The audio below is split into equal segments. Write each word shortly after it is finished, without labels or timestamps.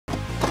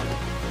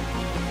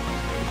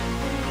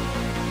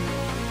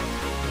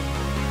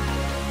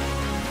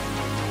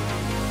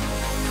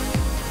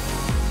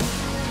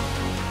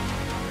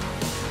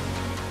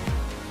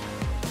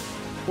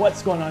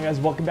What's going on, guys?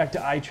 Welcome back to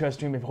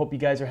iTrustStream. I hope you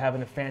guys are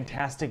having a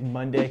fantastic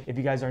Monday. If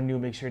you guys are new,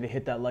 make sure to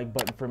hit that like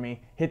button for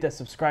me, hit that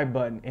subscribe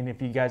button, and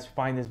if you guys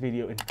find this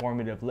video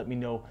informative, let me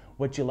know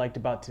what you liked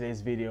about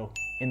today's video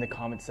in the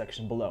comment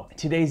section below.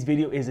 Today's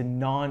video is a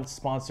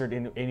non-sponsored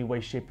in any way,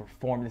 shape, or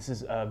form. This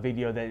is a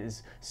video that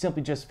is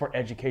simply just for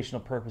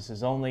educational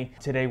purposes only.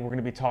 Today we're going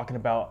to be talking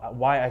about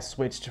why I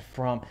switched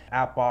from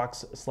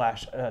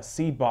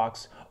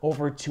Appbox/Seedbox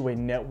over to a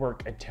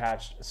network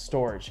attached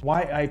storage.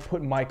 Why I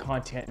put my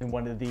content in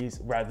one of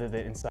these rather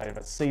than inside of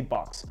a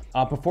Seedbox.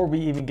 Before we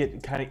even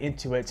get kind of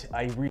into it,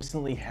 I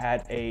recently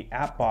had a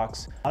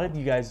Appbox. A lot of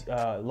you guys,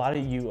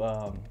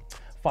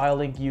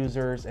 FileLink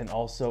users, and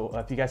also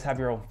if you guys have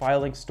your own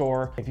FileLink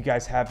store, if you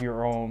guys have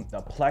your own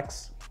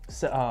Plex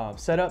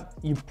setup,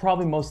 you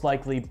probably most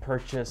likely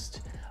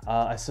purchased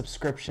a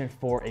subscription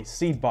for a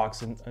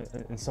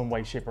Seedbox in some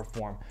way, shape, or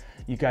form.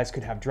 You guys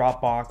could have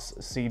Dropbox,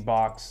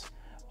 Seedbox,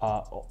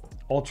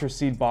 Ultra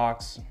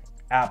Seedbox,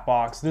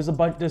 Appbox.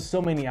 There's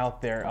so many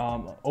out there.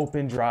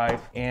 Open Drive,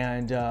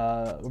 and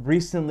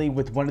recently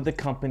with one of the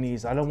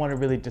companies, I don't want to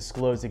really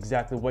disclose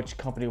exactly which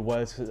company it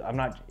was because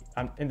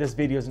in this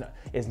video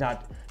is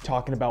not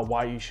talking about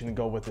why you shouldn't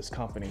go with this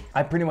company.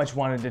 I pretty much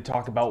wanted to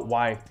talk about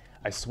why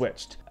I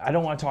switched. I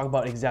don't want to talk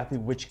about exactly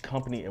which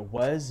company it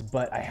was,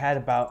 but I had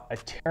about a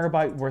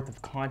terabyte worth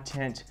of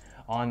content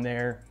on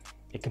there.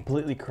 It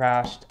completely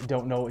crashed.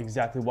 Don't know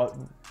exactly what.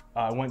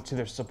 I went to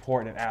their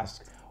support and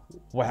asked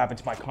what happened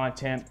to my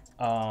content.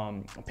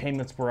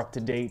 Payments were up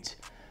to date,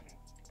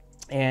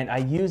 and I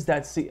used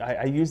that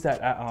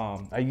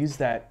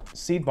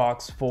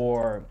Seedbox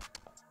for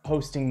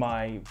hosting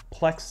my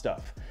Plex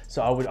stuff.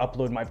 So I would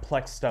upload my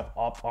Plex stuff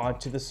up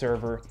onto the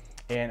server,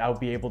 and I would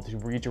be able to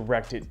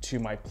redirect it to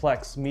my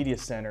Plex media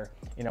center,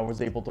 and I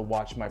was able to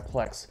watch my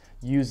Plex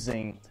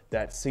using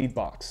that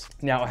Seedbox.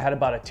 Now I had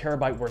about a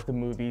terabyte worth of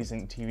movies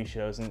and TV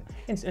shows and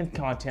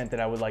content that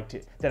I would like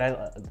to,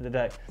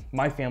 that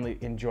my family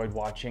enjoyed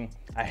watching.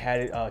 I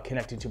had it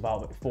connected to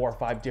about 4 or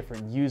 5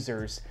 different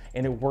users,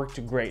 and it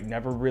worked great.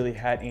 Never really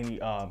had any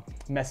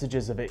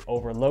messages of it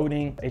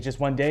overloading. It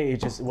just one day,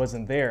 it just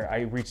wasn't there.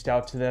 I reached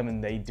out to them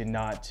and they did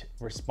not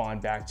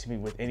respond back to me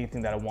with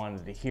anything that I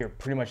wanted to hear.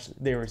 Pretty much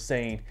they were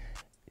saying,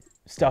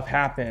 stuff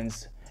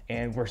happens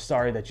and we're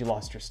sorry that you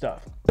lost your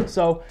stuff.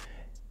 So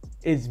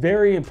it's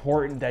very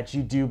important that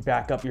you do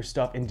back up your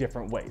stuff in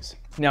different ways.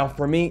 Now,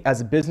 for me as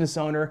a business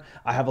owner,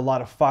 I have a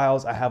lot of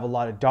files, I have a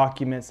lot of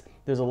documents.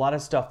 There's a lot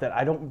of stuff that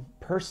I don't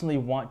personally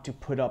want to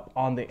put up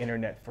on the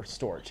internet for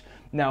storage.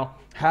 Now,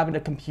 having a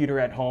computer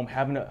at home,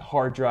 having a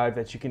hard drive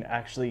that you can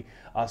actually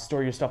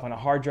store your stuff on a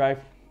hard drive,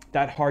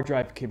 that hard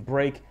drive could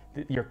break,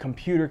 your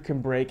computer can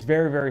break. It's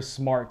very, very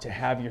smart to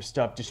have your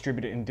stuff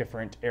distributed in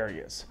different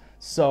areas.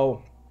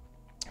 So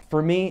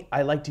for me,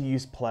 I like to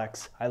use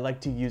Plex, I like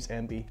to use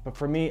Emby, but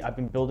for me, I've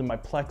been building my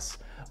Plex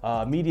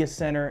media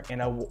center,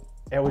 and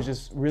it was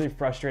just really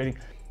frustrating.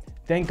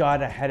 Thank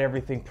God I had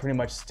everything pretty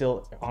much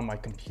still on my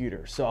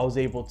computer, so I was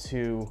able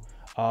to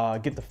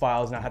get the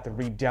files and I had to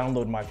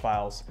re-download my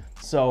files.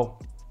 So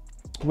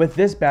with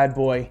this bad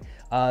boy,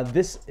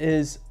 this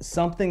is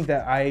something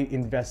that I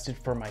invested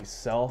for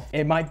myself.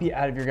 It might be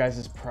out of your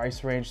guys'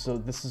 price range, so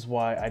this is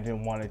why I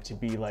didn't want it to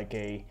be like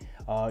a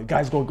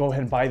guys go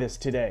ahead and buy this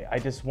today. I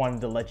just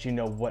wanted to let you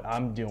know what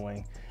I'm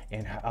doing,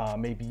 and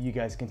maybe you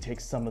guys can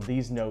take some of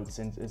these notes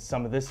and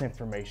some of this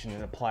information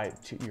and apply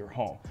it to your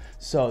home.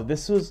 So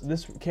this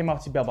came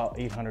out to be about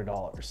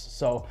 $800.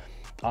 So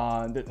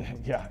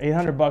yeah,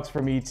 $800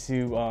 for me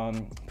to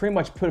pretty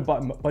much put a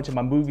bunch of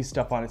my movie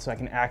stuff on it so I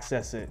can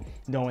access it,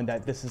 knowing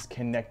that this is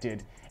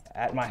connected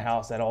at my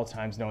house at all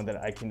times, knowing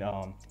that I can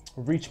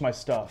reach my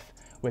stuff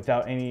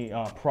without any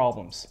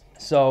problems.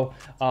 So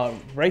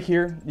right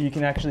here, you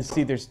can actually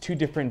see there's 2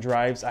 different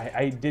drives.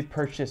 I did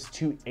purchase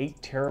 2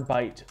 8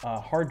 terabyte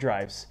hard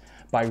drives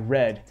by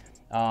Red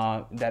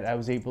that I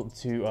was able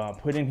to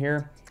put in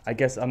here. I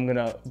guess I'm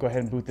gonna go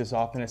ahead and boot this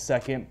off in a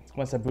second.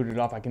 Once I boot it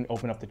off, I can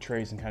open up the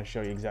trays and kind of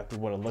show you exactly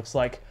what it looks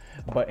like.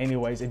 But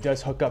anyways, it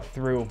does hook up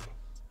through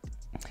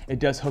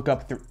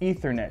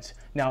Ethernet.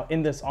 Now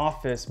in this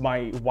office,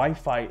 my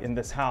Wi-Fi in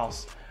this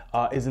house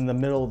is in the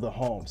middle of the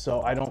home,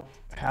 so I don't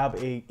have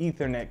a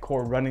Ethernet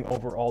cord running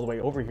all the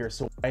way over here.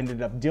 So what I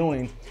ended up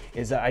doing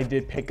is that I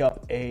did pick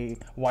up a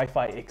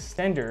Wi-Fi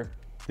extender.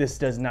 This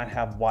does not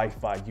have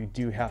Wi-Fi. You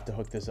do have to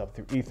hook this up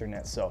through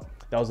Ethernet. So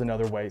that was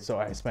another way. So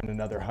I spent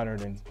another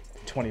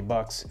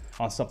 $120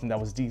 on something that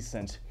was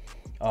decent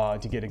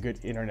to get a good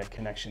internet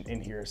connection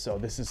in here. So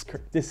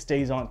this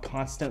stays on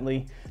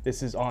constantly.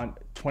 This is on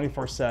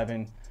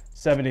 24/7.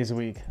 7 days a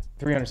week,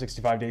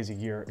 365 days a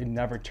year. It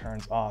never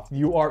turns off.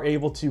 You are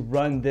able to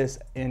run this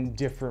in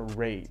different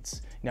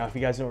rates. Now, if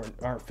you guys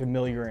aren't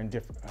familiar in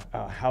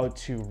how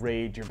to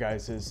RAID your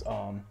guys'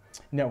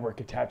 network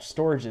attached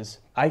storages,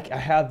 I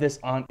have this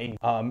on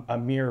a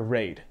mirror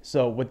RAID.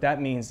 So what that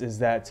means is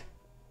that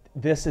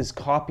this is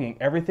copying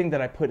everything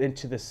that I put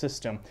into the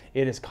system.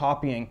 It is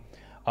copying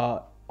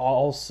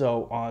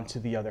also onto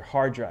the other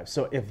hard drive.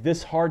 So if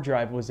this hard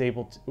drive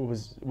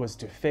was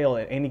to fail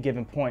at any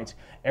given point,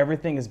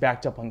 everything is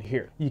backed up on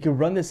here. You can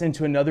run this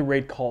into another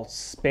RAID called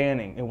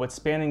spanning. And what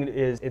spanning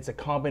is, it's a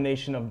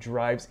combination of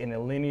drives in a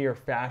linear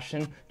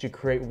fashion to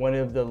create one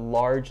of the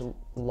large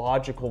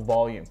logical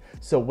volume.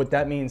 So what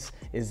that means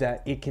is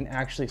that it can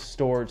actually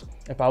store,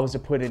 if I was to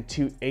put in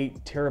two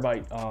 8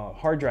 terabyte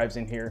hard drives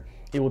in here,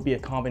 it would be a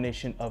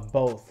combination of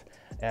both.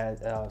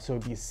 So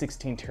it'd be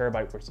 16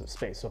 terabyte worth of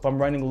space. So if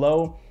I'm running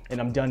low and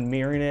I'm done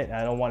mirroring it and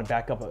I don't want to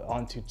back up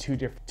onto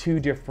two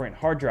different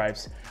hard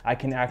drives, I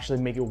can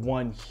actually make it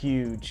one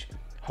huge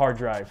hard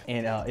drive,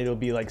 and it'll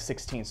be like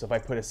 16. So if I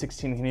put a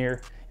 16 in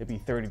here, it'd be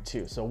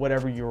 32. So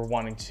whatever you're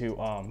wanting to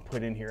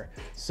put in here.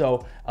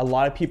 So a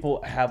lot of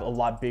people have a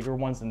lot bigger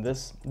ones than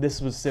this.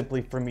 This was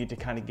simply for me to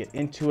kind of get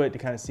into it, to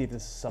kind of see if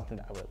this is something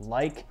I would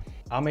like.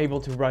 I'm able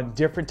to run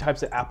different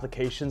types of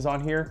applications on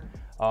here.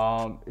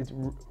 It's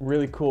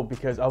really cool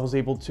because I was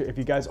able to, if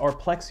you guys are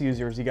Plex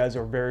users, you guys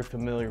are very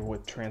familiar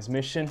with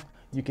transmission.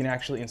 You can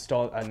actually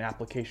install an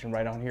application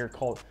right on here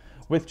called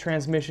with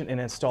transmission and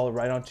install it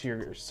right onto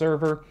your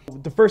server.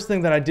 The first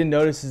thing that I did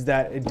notice is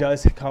that it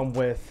does come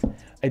with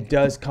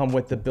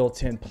the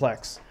built-in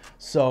Plex.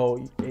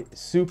 So it's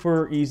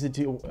super easy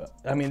to,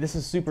 this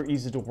is super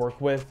easy to work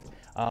with.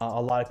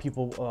 A lot of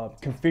people,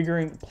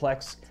 configuring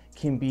Plex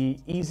can be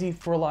easy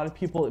for a lot of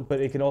people,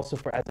 but it can also,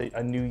 for as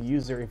a new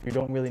user, if you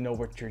don't really know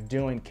what you're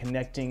doing,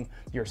 connecting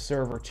your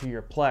server to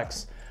your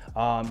Plex,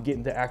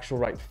 getting the actual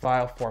right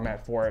file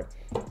format for it,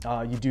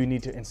 you do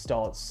need to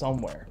install it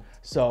somewhere.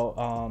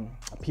 So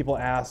people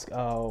ask,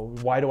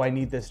 why do I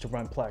need this to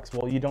run Plex?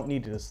 Well, you don't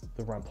need this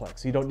to run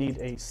Plex. You don't need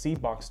a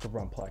seed box to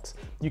run Plex.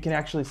 You can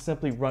actually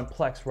simply run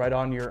Plex right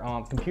on your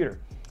computer.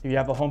 If you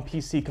have a home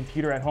PC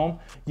computer at home,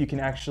 you can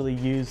actually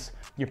use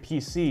your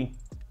PC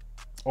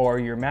or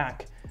your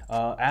Mac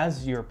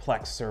as your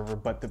Plex server.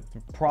 But the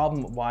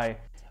problem why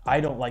I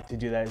don't like to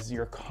do that is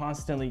you're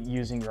constantly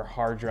using your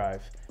hard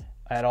drive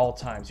at all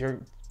times.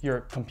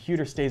 Your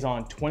computer stays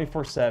on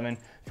 24/7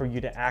 for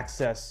you to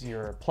access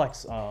your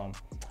Plex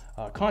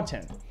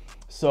content.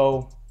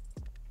 So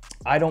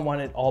I don't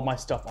want all my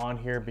stuff on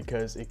here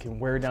because it can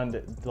wear down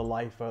the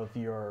life of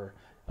your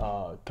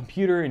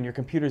computer, and your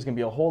computer is going to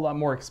be a whole lot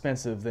more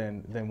expensive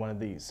than one of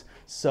these.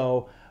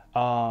 So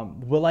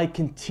will I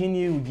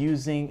continue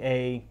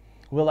to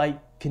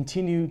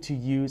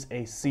use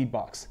a seed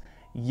box?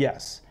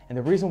 Yes. And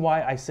the reason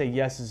why I say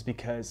yes is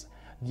because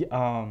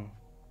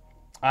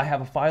I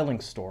have a filing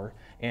store,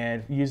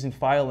 and using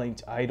filing,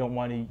 I don't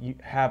want to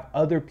have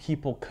other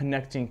people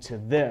connecting to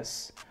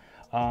this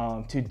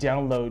to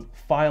download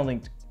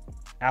filing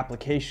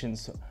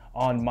applications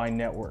on my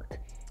network.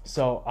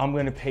 So I'm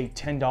going to pay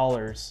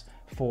 $10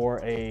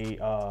 for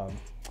a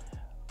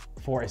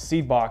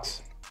seed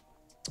box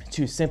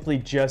to simply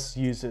just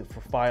use it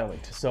for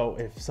filing. So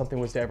if something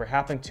was to ever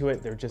happen to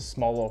it, they're just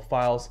small little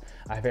files.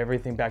 I have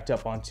everything backed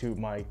up onto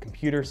my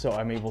computer, so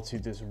I'm able to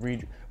just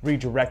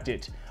redirect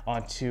it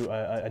onto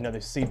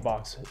another seed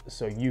box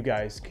so you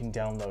guys can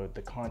download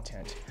the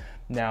content.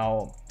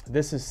 Now,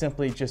 this is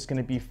simply just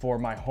going to be for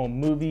my home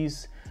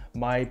movies,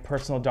 my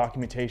personal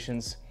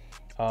documentations,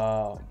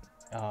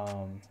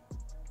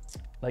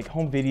 like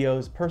home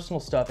videos, personal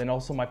stuff, and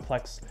also my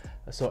Plex.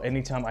 So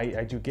anytime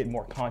I do get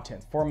more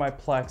content for my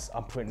Plex,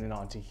 I'm putting it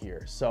onto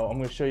here. So I'm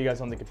going to show you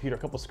guys on the computer a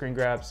couple screen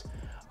grabs,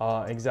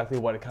 exactly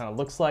what it kind of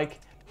looks like.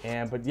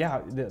 But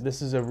yeah,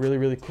 this is a really,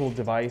 really cool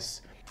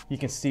device. You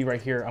can see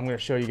right here, I'm going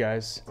to show you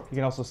guys. You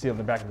can also see on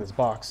the back of this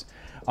box.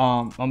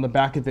 On the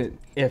back of it,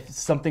 if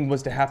something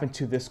was to happen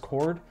to this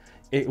cord,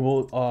 it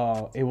will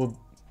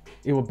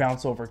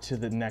bounce over to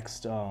the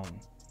next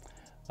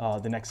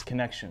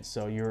connection.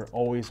 So you're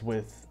always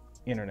with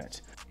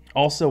internet.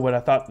 Also, what I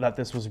thought that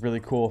this was really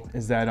cool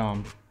is that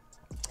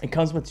it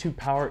comes with 2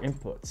 power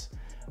inputs.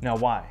 Now,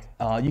 why?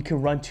 You can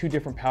run 2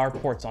 different power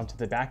ports onto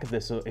the back of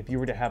this. So if you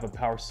were to have a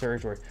power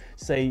surge, or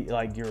say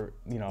like your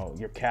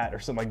cat or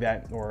something like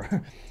that,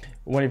 or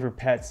one of your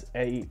pets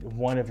ate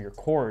one of your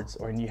cords,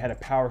 and you had a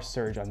power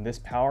surge on this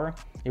power,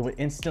 it would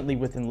instantly,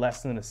 within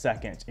less than a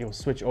second, it will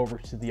switch over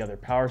to the other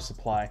power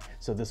supply,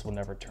 so this will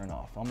never turn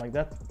off. I'm like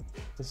that.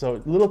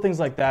 So little things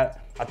like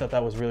that, I thought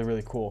that was really,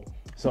 really cool.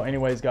 So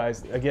anyways,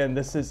 guys, again,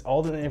 this is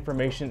all the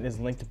information is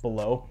linked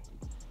below.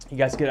 You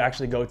guys could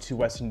actually go to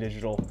Western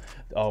Digital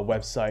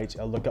website,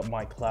 look up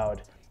my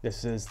cloud.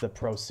 This is the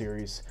Pro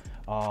series.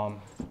 And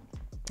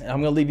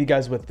I'm gonna leave you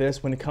guys with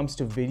this. When it comes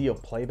to video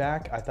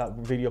playback, I thought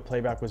video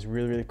playback was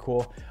really, really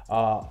cool.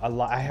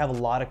 I have a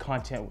lot of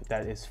content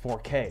that is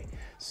 4K.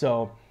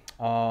 So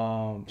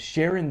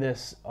sharing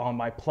this on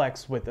my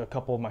Plex with a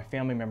couple of my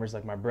family members,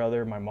 like my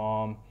brother, my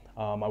mom,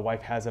 my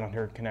wife has it on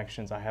her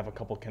connections. I have a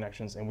couple of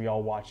connections, and we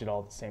all watch it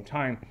all at the same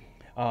time.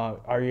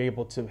 Are you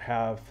able to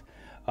have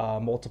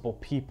multiple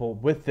people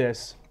with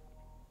this?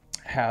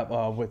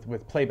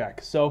 With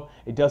playback. So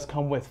it does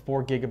come with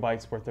 4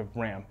 gigabytes worth of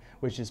RAM,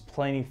 which is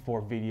plenty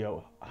for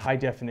video high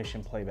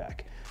definition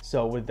playback.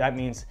 So what that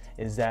means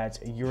is that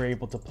you're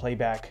able to play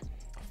back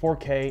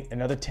 4K,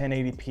 another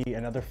 1080p,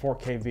 another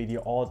 4K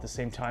video all at the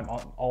same time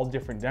on all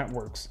different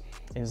networks.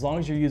 And as long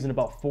as you're using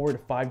about 4 to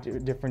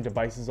 5 different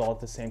devices all at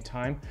the same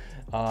time,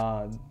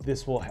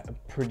 this will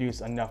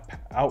produce enough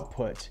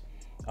output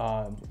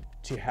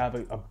to have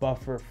a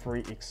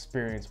buffer-free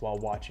experience while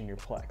watching your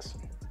Plex.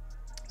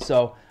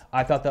 So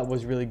I thought that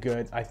was really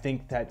good. I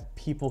think that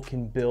people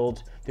can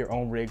build their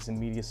own rigs and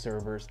media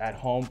servers at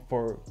home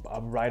for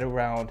right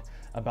around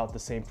about the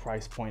same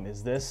price point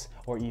as this,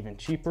 or even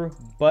cheaper.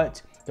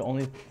 But the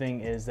only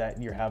thing is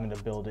that you're having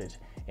to build it,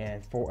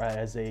 and for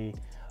as a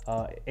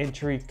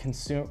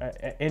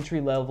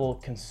entry-level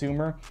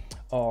consumer,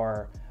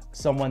 or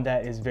someone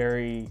that is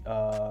very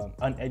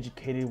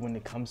uneducated when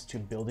it comes to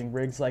building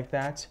rigs like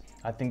that,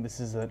 I think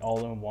this is an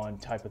all-in-one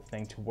type of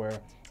thing, to where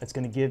it's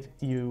going to give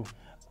you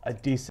a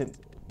decent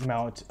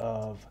amount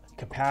of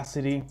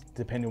capacity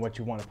depending on what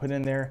you want to put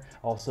in there.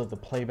 Also, the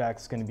playback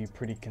is going to be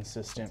pretty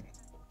consistent.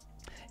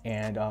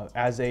 And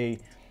as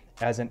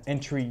an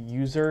entry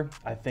user,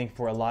 I think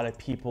for a lot of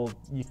people,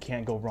 you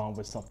can't go wrong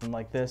with something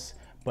like this.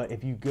 But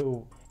if you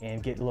go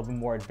and get a little bit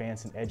more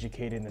advanced and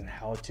educated in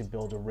how to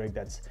build a rig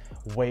that's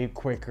way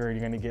quicker,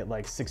 you're gonna get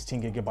like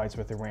 16 gigabytes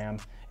worth of RAM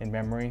and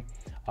memory.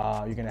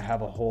 You're gonna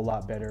have a whole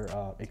lot better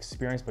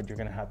experience, but you're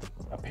gonna have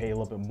to pay a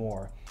little bit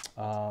more.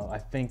 I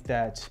think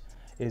that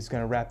is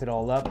gonna wrap it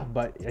all up.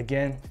 But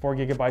again, 4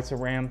 gigabytes of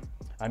RAM.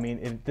 I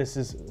mean, this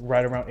is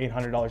right around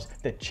 $800.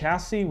 The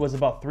chassis was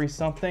about 3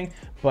 something,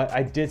 but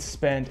I did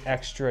spend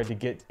extra to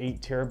get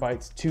 8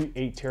 terabytes, 2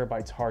 8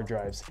 terabytes hard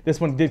drives. This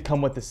one did come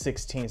with the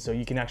 16, so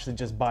you can actually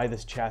just buy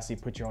this chassis,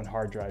 put your own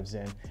hard drives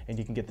in, and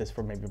you can get this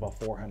for maybe about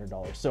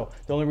 $400. So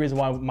the only reason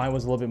why mine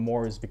was a little bit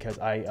more is because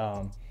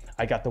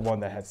I got the one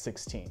that had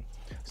 16.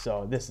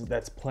 So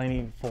that's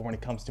plenty for when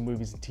it comes to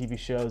movies and TV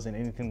shows, and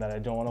anything that I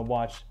don't want to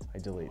watch, I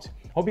delete.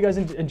 Hope you guys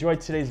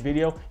enjoyed today's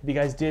video. If you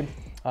guys did,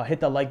 hit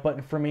that like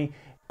button for me.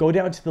 Go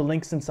down to the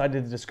links inside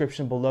of the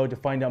description below to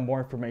find out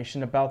more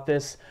information about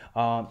this,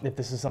 if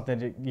this is something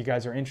that you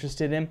guys are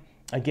interested in.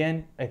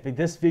 Again, if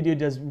this video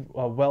does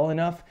well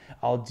enough,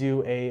 I'll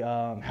do a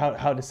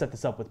how to set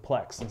this up with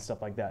Plex and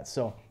stuff like that.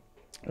 So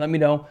let me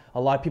know.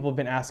 A lot of people have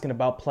been asking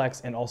about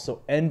Plex and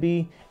also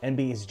Emby.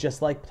 Emby is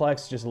just like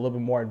Plex, just a little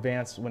bit more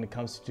advanced when it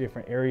comes to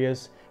different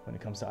areas, when it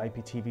comes to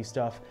IPTV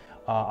stuff.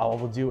 I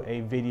will do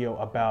a video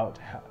about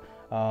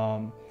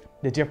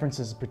the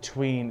differences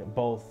between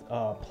both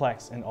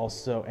Plex and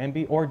also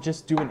Emby, or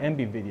just do an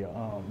Emby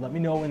video. Let me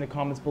know in the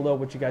comments below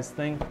what you guys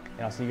think,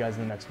 and I'll see you guys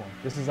in the next one.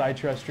 This is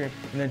iTrustStream,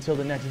 and until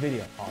the next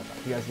video, I'll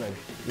talk to you guys later.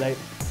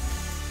 Later.